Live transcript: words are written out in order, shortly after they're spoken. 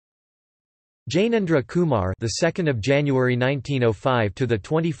Jainendra Kumar, the 2nd of January 1905 to the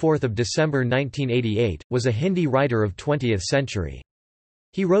 24th of December 1988, was a Hindi writer of 20th century.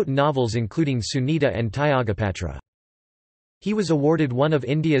 He wrote novels including Sunita and Tyagapatra. He was awarded one of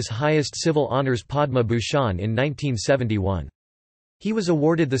India's highest civil honours Padma Bhushan in 1971. He was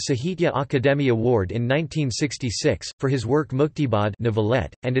awarded the Sahitya Akademi Award in 1966, for his work Muktibad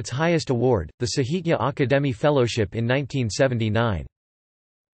novelette, and its highest award, the Sahitya Akademi Fellowship in 1979.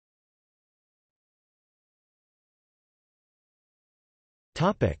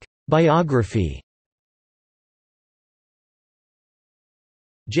 Biography.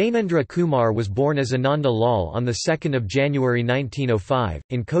 Jainendra Kumar was born as Ananda Lal on 2 January 1905,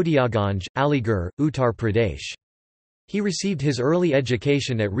 in Kotiyaganj, Aligarh, Uttar Pradesh. He received his early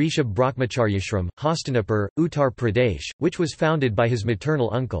education at Rishabh Brahmacharyashram, Hastinapur, Uttar Pradesh, which was founded by his maternal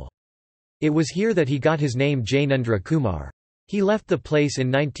uncle. It was here that he got his name Jainendra Kumar. He left the place in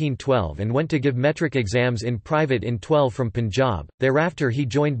 1912 and went to give metric exams in private in 12 from Punjab. Thereafter he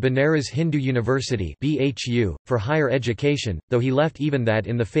joined Banaras Hindu University (BHU) for higher education, though he left even that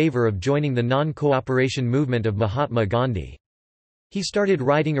in the favour of joining the non-cooperation movement of Mahatma Gandhi. He started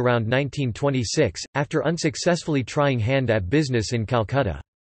writing around 1926, after unsuccessfully trying hand at business in Calcutta.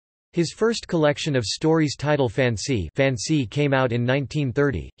 His first collection of stories titled Fancy came out in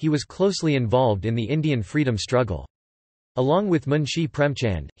 1930. He was closely involved in the Indian freedom struggle. Along with Munshi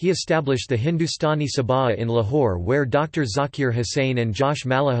Premchand, he established the Hindustani Sabha in Lahore, where Dr. Zakir Hussain and Josh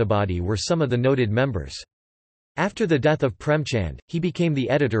Malahabadi were some of the noted members. After the death of Premchand, he became the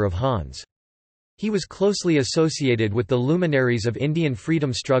editor of Hans. He was closely associated with the luminaries of Indian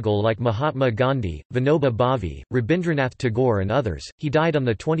freedom struggle like Mahatma Gandhi, Vinoba Bhave, Rabindranath Tagore and others. He died on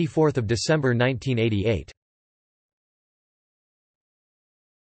 24 December 1988.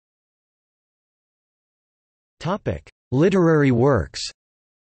 Literary works.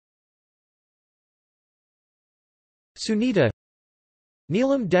 Sunita,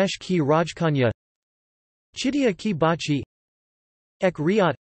 Neelam Desh ki Rajkanya, Chidiya ki Bachi, Ek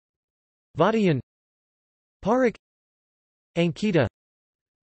Riyat, Vadayan, Parak, Ankita,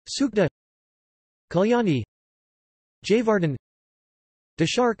 Sukta, Kalyani, Jayavardhan,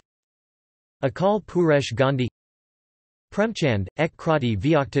 Dashark, Akal Puresh Gandhi, Premchand, Ek Krati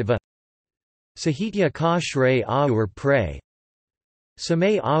Vyaktiva, Sahitya ka Shray Aur Pray,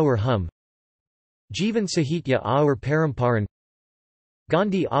 Samay Aur Hum, Jivan Sahitya Aur Paramparan,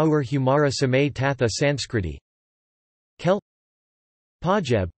 Gandhi Aur Humara Samay Tatha Sanskriti, Kel,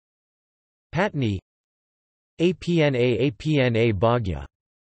 Pajeb, Patni, Apna Bhagya,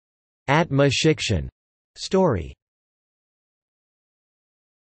 Atma Shikshan, story.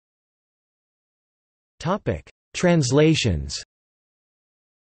 Translations.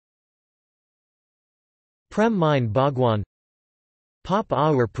 Prem Mine Bhagwan, Pop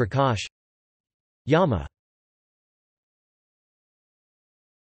Aur Prakash, Yama.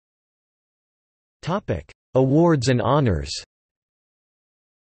 Awards and honors.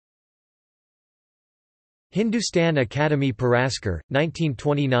 Hindustan Academy Puraskar,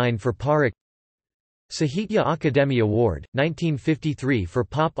 1929 for Parak. Sahitya Akademi Award, 1953 for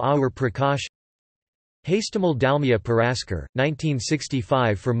Pop Aur Prakash. Hastamal Dalmia Puraskar,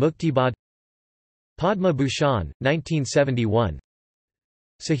 1965 for Muktibad. Padma Bhushan, 1971.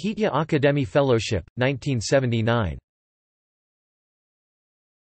 Sahitya Akademi Fellowship, 1979.